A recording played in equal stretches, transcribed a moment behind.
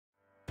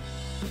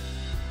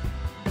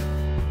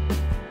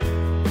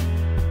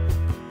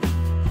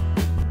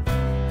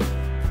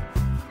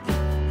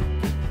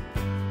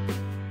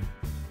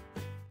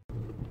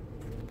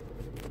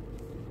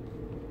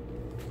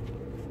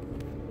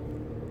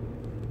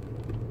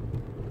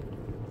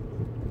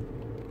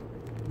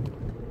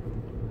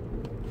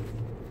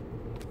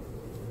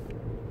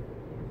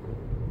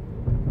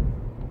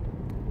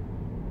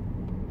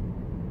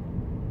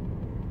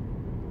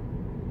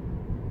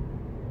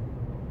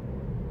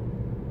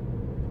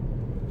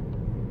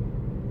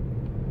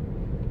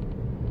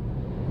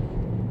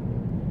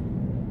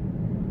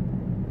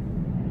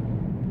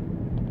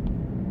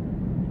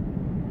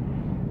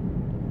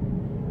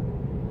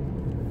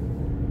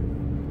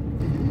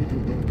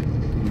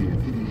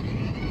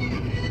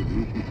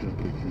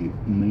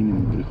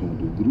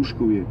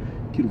Gruškovje,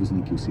 kjer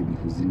vozniki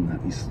osebnih vozil na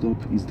izstop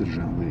iz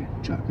države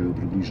čakajo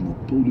približno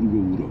pol-drugo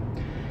uro.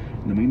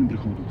 Na mejnem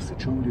prehodu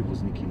Sečovlje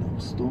vozniki na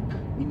vstop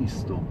in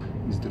izstop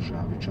iz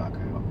države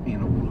čakajo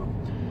 1 uro.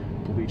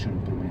 Povečan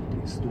promet pri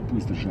izstopu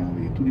iz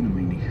države je tudi na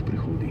mejnih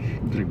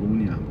prehodih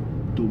Dragonja,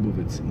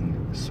 Dobovec in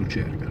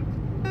Sočerga.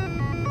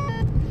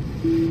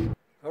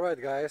 Alright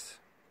guys,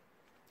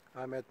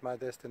 I'm at my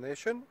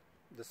destination,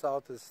 the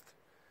southeast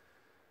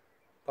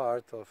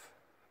part of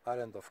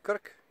island of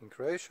Krk in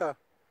Croatia.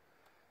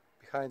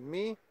 Behind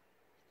me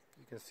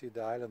you can see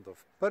the island of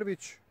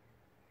Prvić,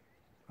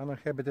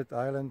 uninhabited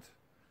island,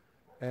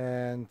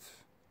 and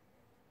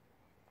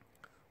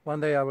one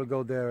day I will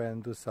go there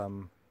and do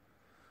some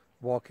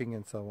walking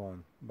and so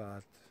on,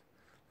 but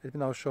let me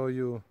now show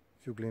you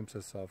a few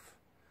glimpses of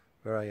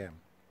where I am.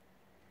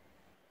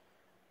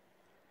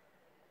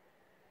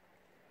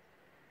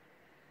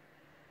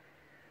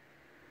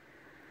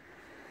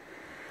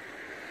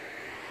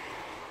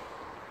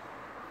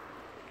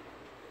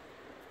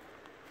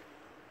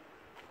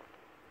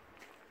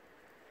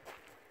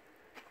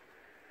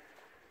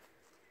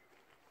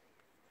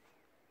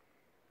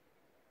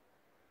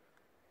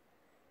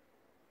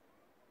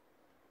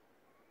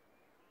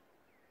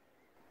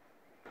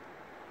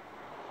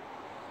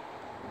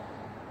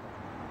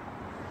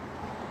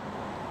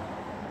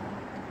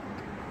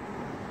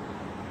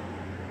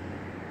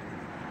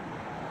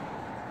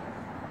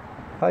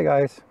 Hi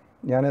guys,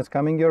 Jan is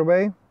coming your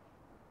way.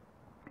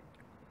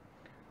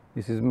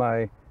 This is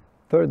my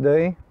 3rd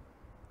day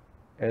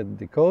at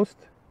the coast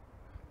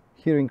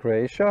here in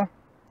Croatia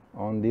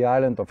on the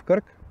island of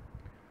Krk.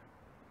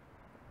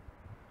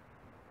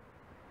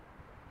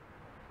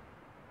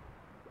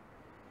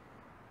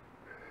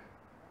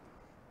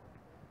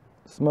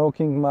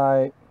 Smoking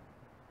my,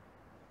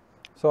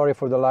 sorry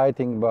for the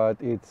lighting, but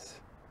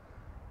it's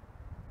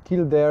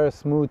Kildare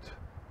Smooth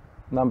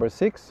number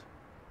 6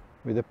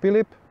 with a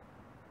Philip.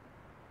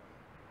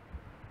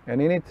 And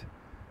in it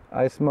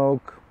I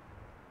smoke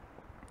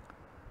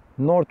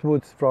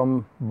Northwoods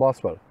from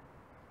Boswell.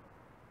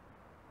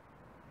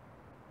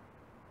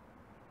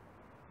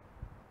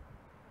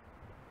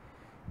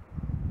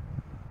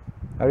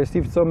 I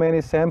received so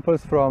many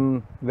samples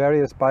from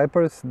various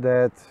pipers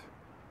that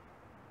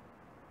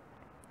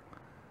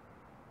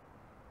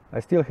I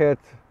still had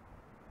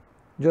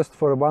just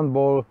for 1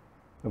 bowl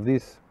of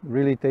this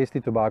really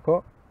tasty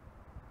tobacco.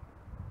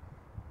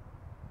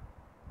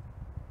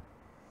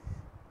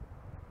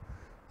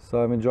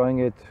 So I'm enjoying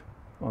it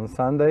on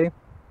Sunday.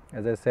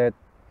 As I said,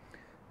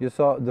 you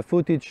saw the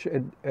footage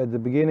at the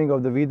beginning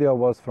of the video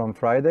was from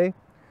Friday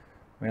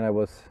when I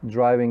was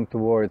driving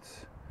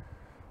towards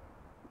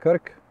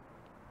Krk.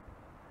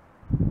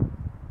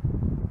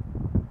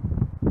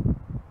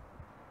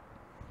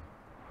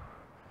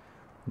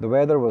 The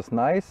weather was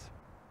nice.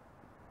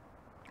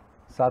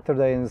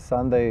 Saturday and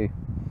Sunday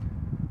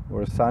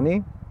were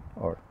sunny,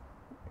 or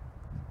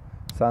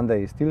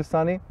Sunday is still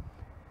sunny,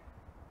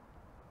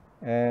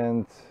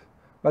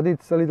 but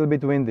it's a little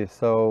bit windy,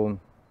 so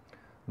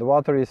the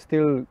water is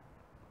still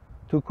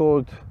too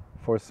cold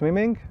for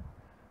swimming.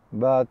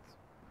 But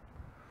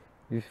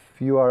if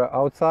you are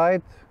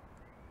outside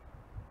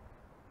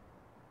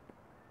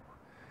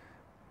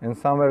and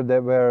somewhere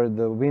where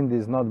the wind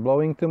is not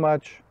blowing too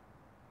much,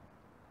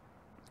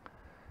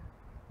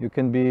 you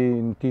can be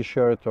in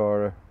t-shirt,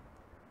 or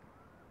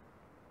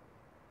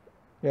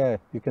yeah,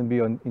 you can be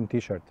in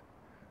t-shirt.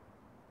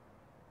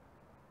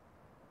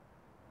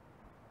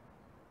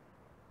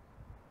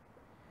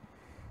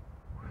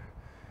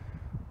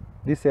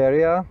 This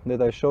area that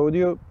I showed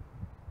you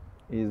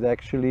is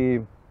actually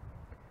a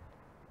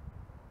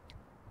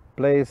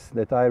place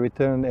that I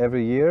return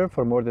every year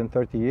for more than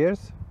 30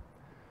 years.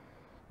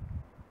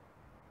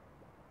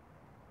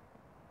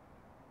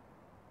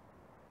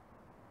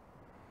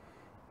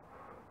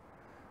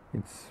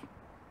 It's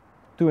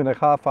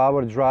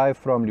 2.5-hour drive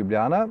from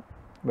Ljubljana,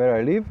 where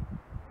I live.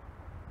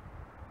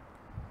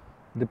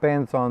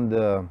 Depends on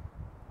the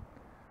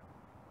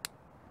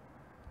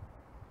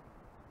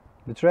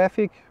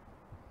traffic.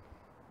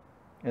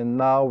 And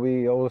now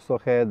we also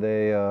had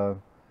a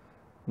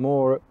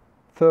more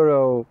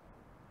thorough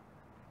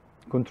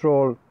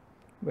control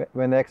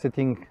when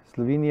exiting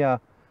Slovenia,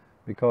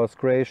 because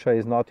Croatia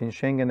is not in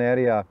Schengen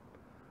area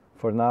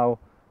for now,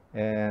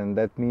 and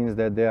that means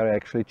that they are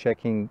actually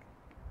checking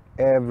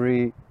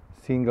every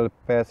single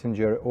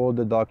passenger, all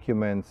the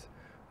documents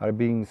are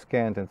being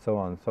scanned and so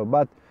on. So,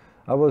 but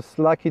I was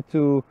lucky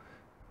to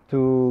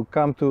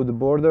come to the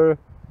border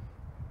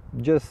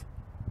just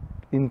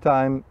in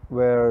time,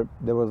 where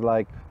there was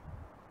like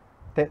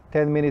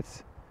 10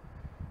 minutes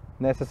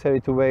necessary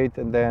to wait,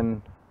 and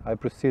then I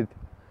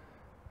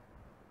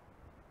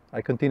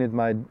continued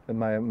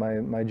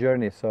my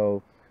journey,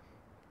 so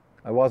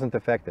I wasn't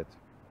affected.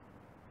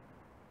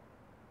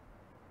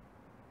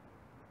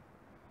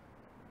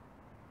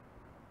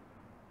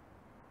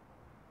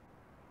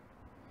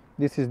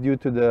 This is due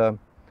to the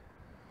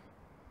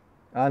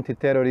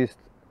anti-terrorist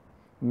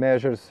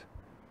measures,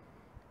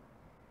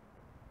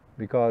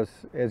 because,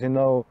 as you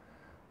know,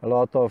 a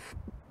lot of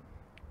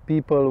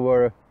people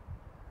were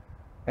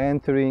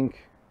entering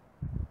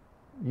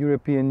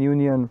European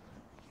Union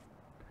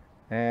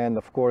and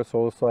of course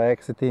also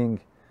exiting.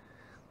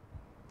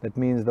 That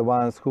means the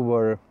ones who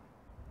were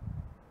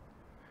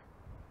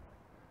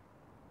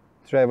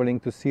traveling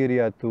to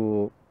Syria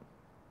to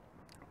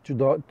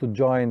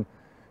join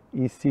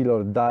ISIL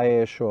or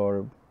Daesh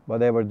or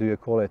whatever do you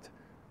call it,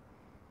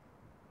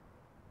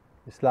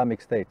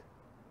 Islamic State.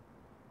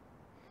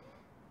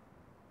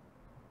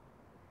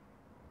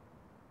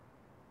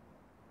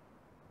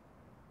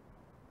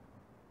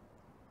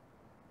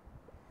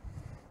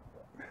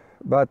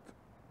 But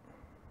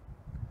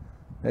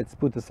let's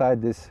put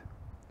aside this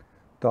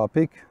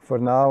topic for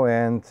now,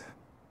 and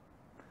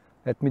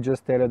let me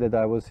just tell you that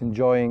I was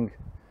enjoying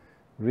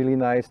really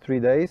nice 3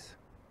 days.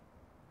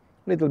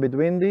 A little bit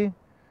windy,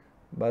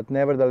 but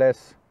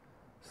nevertheless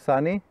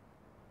sunny.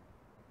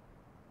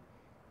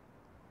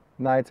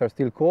 Nights are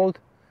still cold,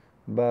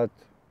 but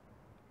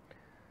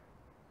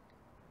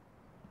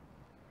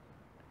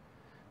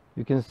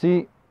you can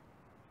see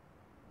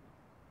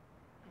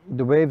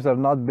the waves are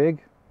not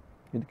big.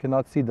 You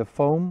cannot see the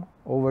foam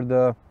over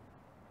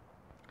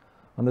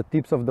on the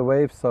tips of the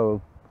waves,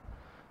 so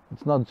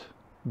it's not,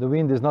 the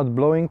wind is not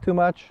blowing too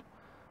much.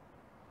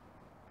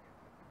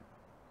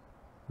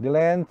 The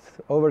land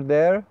over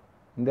there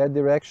in that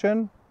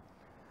direction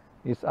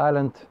is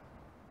island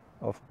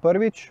of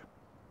Prvić.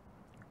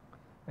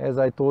 As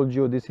I told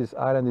you, this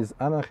island is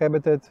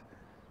uninhabited,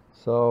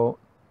 so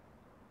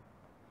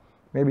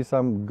maybe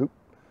some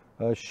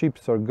sheep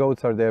or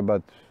goats are there,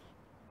 but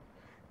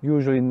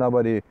usually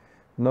nobody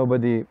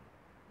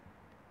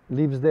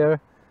lives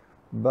there.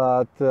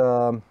 But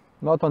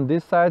not on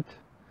this side.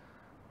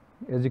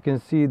 As you can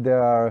see,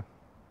 there's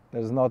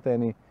not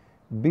any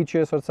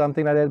beaches or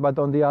something like that, but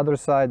on the other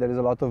side there is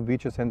a lot of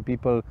beaches, and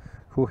people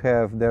who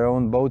have their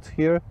own boats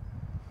here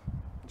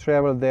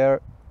travel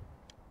there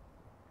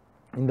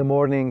in the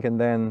morning and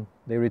then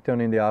they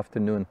return in the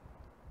afternoon.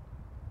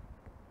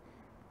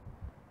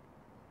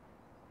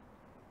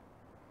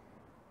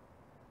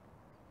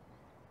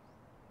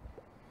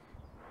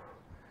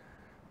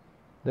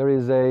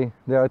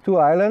 There are 2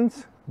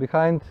 islands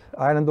behind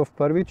island of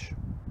Prvić.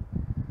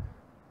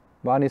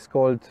 One is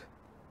called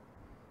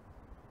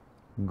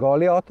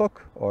Goli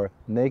Otok, or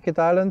Naked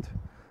Island,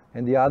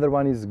 and the other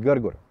one is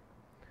Grgur,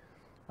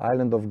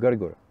 island of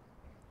Grgur.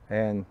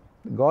 And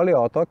Goli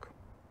Otok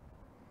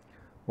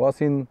was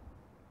in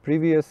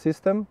previous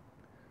system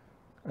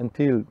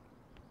until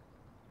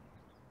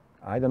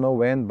I don't know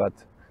when, but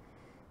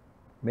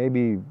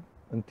maybe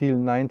until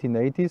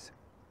 1980s,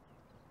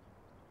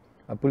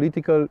 a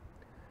political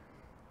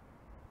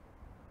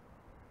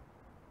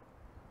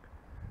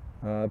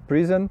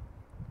prison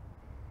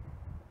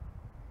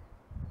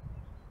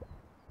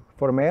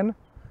for men,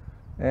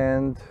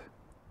 and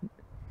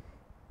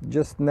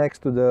just next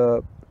to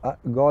the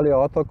Goli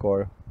Otok,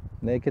 or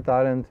Naked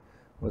Island,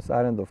 was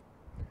island of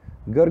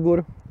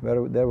Grgur,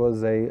 where there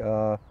was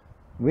a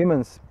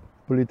women's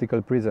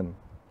political prison.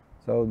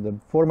 So the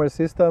former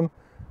system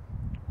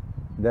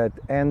that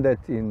ended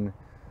in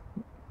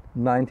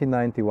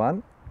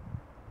 1991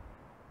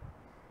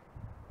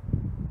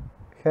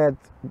 had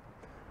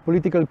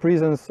political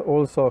prisons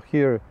also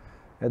here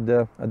at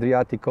the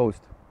Adriatic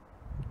coast.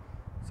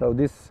 So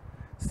this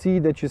sea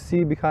that you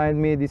see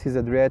behind me, this is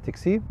Adriatic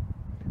Sea,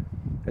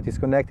 that is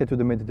connected to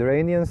the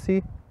Mediterranean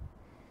Sea,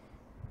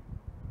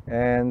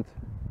 and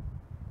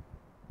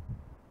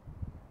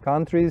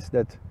countries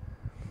that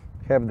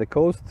have the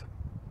coast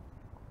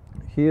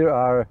here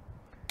are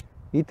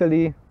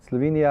Italy,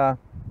 Slovenia,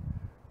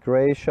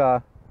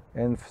 Croatia,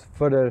 and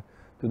further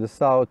to the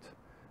south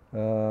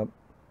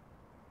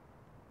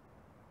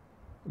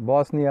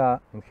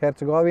Bosnia and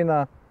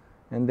Herzegovina,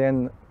 and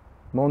then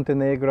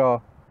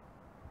Montenegro,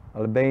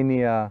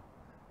 Albania,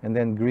 and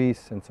then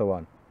Greece, and so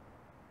on.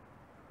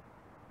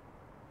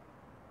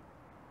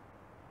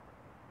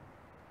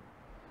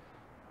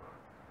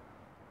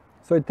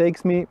 So it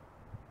takes me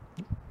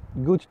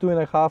good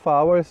 2.5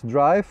 hours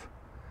drive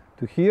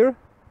to here.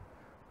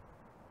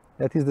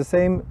 That is the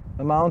same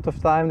amount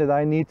of time that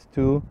I need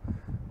to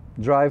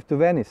drive to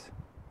Venice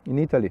in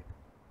Italy.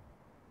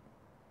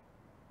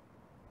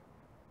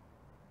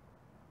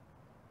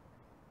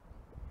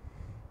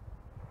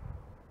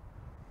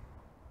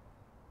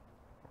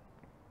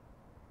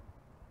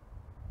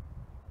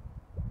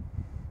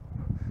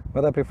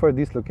 But I prefer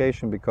this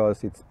location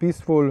because it's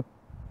peaceful.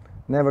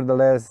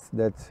 Nevertheless,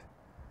 that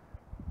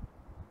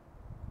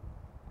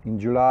in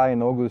July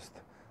and August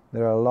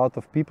there are a lot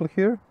of people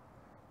here.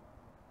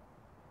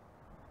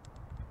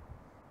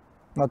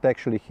 Not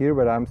actually here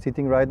where I'm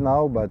sitting right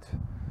now, but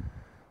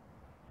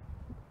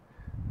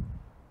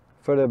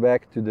further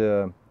back to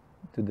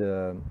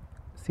the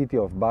city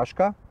of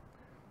Baška.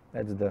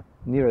 That's the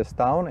nearest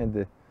town,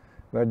 and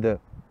where the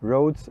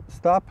roads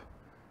stop.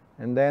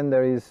 And then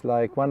there is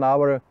like 1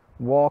 hour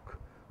walk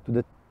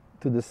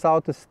to the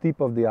southest tip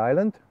of the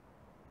island.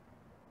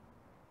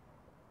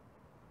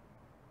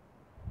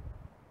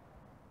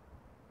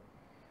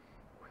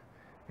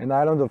 And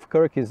island of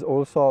Kirk is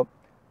also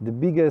the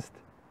biggest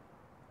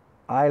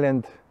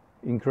island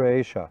in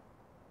Croatia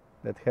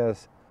that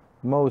has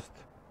most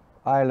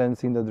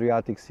islands in the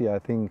Adriatic Sea, I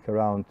think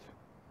around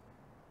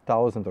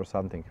 1,000 or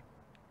something.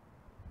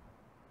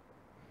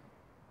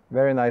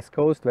 Very nice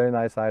coast, very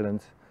nice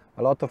islands.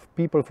 A lot of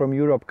people from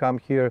Europe come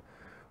here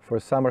for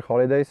summer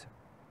holidays.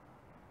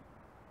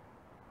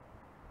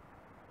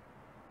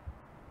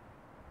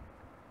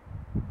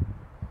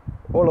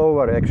 All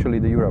over actually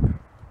the Europe.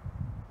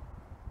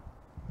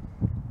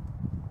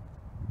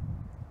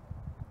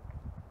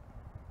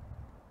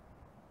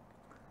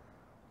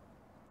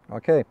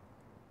 Okay,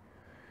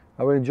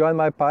 I will join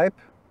my pipe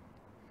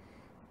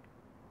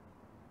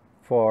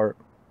for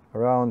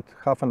around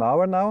half an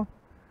hour now.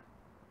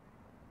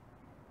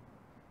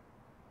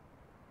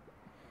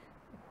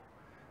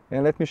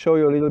 And let me show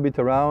you a little bit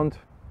around,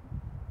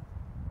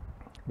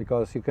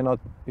 because you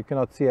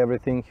cannot see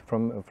everything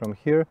from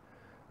here.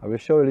 I will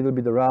show you a little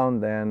bit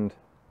around, and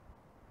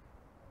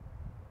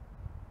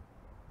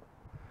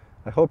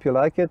I hope you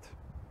like it.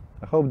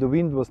 I hope the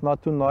wind was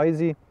not too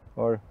noisy,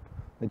 or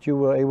that you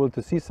were able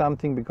to see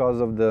something because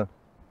of the,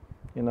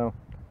 the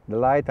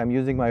light. I'm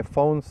using my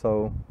phone,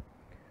 so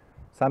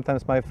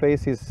sometimes my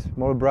face is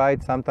more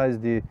bright, sometimes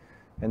the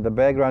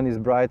background is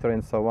brighter,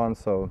 and so on.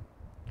 So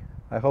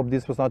I hope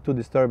this was not too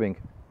disturbing.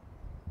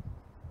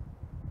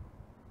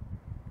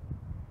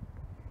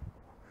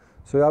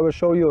 So I will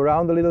show you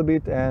around a little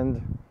bit,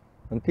 and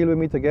until we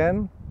meet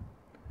again,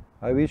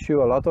 I wish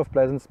you a lot of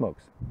pleasant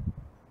smokes.